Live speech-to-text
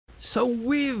So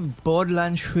with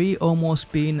Borderlands 3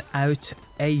 almost being out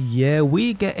a year,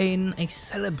 we're getting a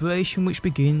celebration which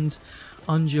begins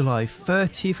on July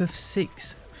 30th of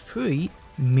 6 free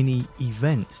mini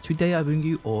events. Today I bring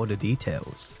you all the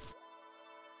details.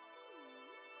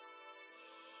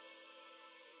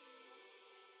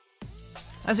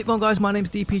 How's it going, guys? My name's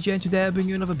DPJ and today I bring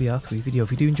you another BR3 video. If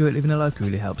you do enjoy it, leaving a like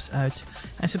really helps out,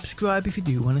 and subscribe if you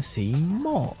do want to see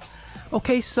more.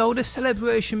 Okay, so the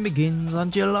celebration begins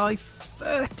on July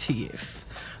 30th.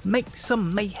 Make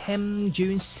some mayhem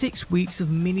during 6 weeks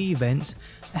of mini events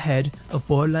ahead of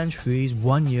Borderlands 3's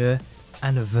 1 year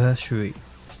anniversary.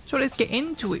 So let's get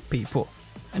into it, people,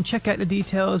 and check out the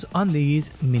details on these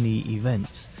mini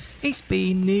events. It's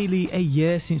been nearly a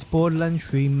year since Borderlands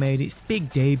 3 made its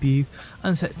big debut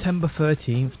on September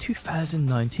 13th,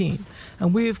 2019,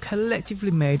 and we've collectively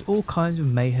made all kinds of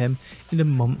mayhem in the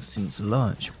months since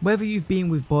launch. Whether you've been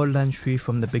with Borderlands 3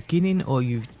 from the beginning or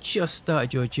you've just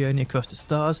started your journey across the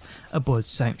stars aboard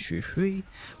Sanctuary 3,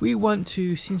 we want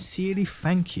to sincerely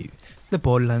thank you, the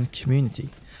Borderlands community,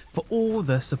 for all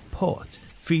the support,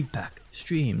 feedback,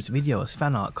 streams, videos,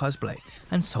 fan art, cosplay,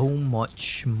 and so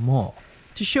much more.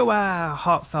 To show our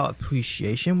heartfelt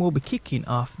appreciation, we'll be kicking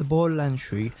off the Borderlands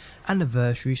 3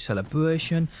 anniversary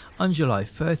celebration on July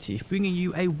 30th, bringing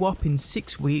you a whopping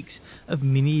 6 weeks of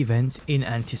mini events in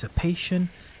anticipation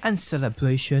and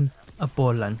celebration of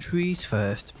Borderlands 3's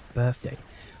first birthday.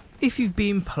 If you've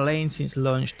been playing since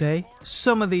launch day,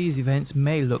 some of these events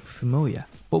may look familiar,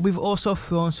 but we've also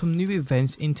thrown some new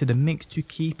events into the mix to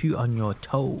keep you on your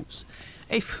toes.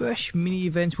 A fresh mini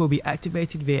event will be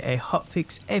activated via a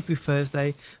hotfix every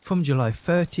Thursday from July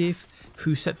 30th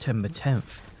through September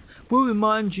 10th. We'll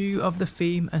remind you of the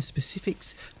theme and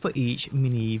specifics for each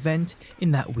mini event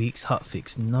in that week's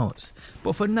hotfix notes,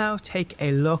 but for now take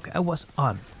a look at what's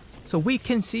on. So we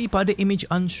can see by the image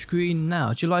on screen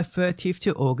now, July 30th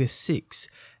to August 6th,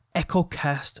 Echo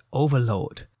Cast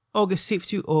Overload. August 6th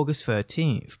to August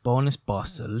 13th, bonus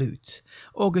boss loot.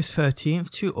 August 13th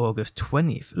to August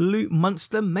 20th, loot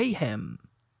monster mayhem.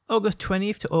 August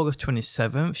 20th to August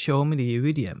 27th, show me the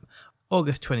iridium.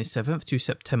 August 27th to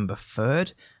September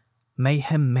 3rd,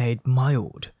 mayhem made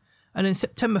mild. And then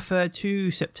September 3rd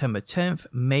to September 10th,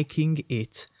 making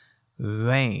it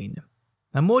rain.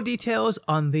 Now more details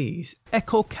on these.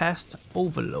 Echo Cast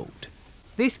Overload.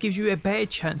 This gives you a better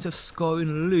chance of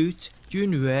scoring loot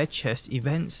during rare chest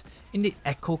events in the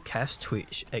Echo Cast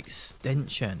Twitch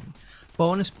extension.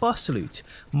 Bonus boss loot.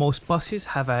 Most bosses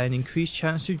have an increased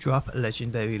chance to drop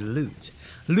legendary loot.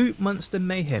 Loot monster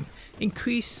mayhem.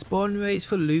 Increased spawn rates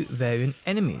for loot variant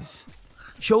enemies.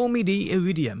 Show me the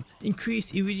iridium.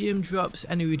 Increased iridium drops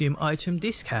and iridium item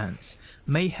discounts.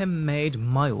 Mayhem made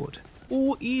mild.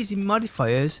 All easy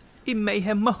modifiers in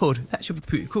mayhem mode. That should be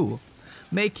pretty cool.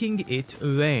 Making it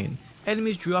rain.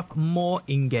 Enemies drop more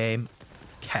in-game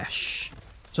cash.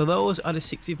 So those are the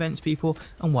 6 events, people,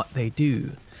 and what they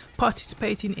do.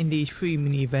 Participating in these 3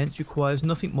 mini events requires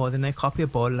nothing more than a copy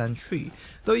of Borderlands 3,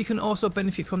 though you can also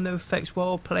benefit from their effects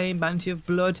while playing Bounty of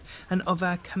Blood and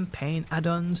other campaign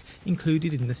add-ons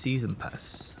included in the Season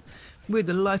Pass. We're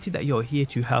delighted that you're here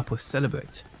to help us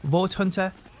celebrate. Vault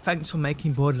Hunter, thanks for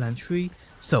making Borderlands 3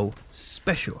 so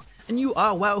special. And you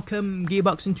are welcome,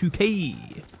 Gearbox and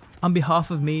 2K, on behalf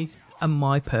of me and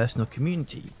my personal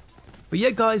community. But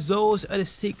yeah, guys, those are the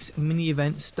 6 mini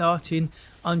events starting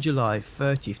on July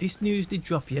 30th. This news did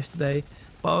drop yesterday,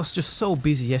 but I was just so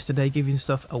busy yesterday giving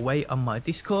stuff away on my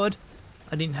Discord,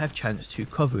 I didn't have chance to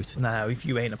cover it. Now, if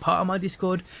you ain't a part of my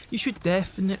Discord, you should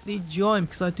definitely join,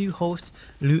 because I do host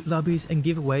loot lobbies and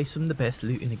give away some of the best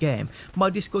loot in the game. My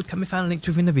Discord can be found linked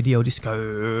within the video description.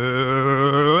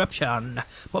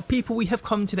 But people, we have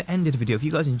come to the end of the video. If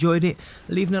you guys enjoyed it,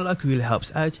 leaving a like really helps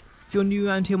out. If you're new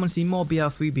around here and want to see more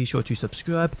BR3, be sure to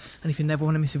subscribe. And if you never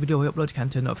want to miss a video I upload, you can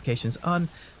turn notifications on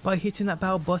by hitting that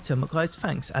bell button. But guys,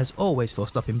 thanks as always for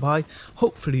stopping by.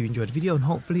 Hopefully you enjoyed the video, and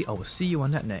hopefully I will see you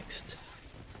on that next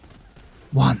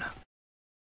one.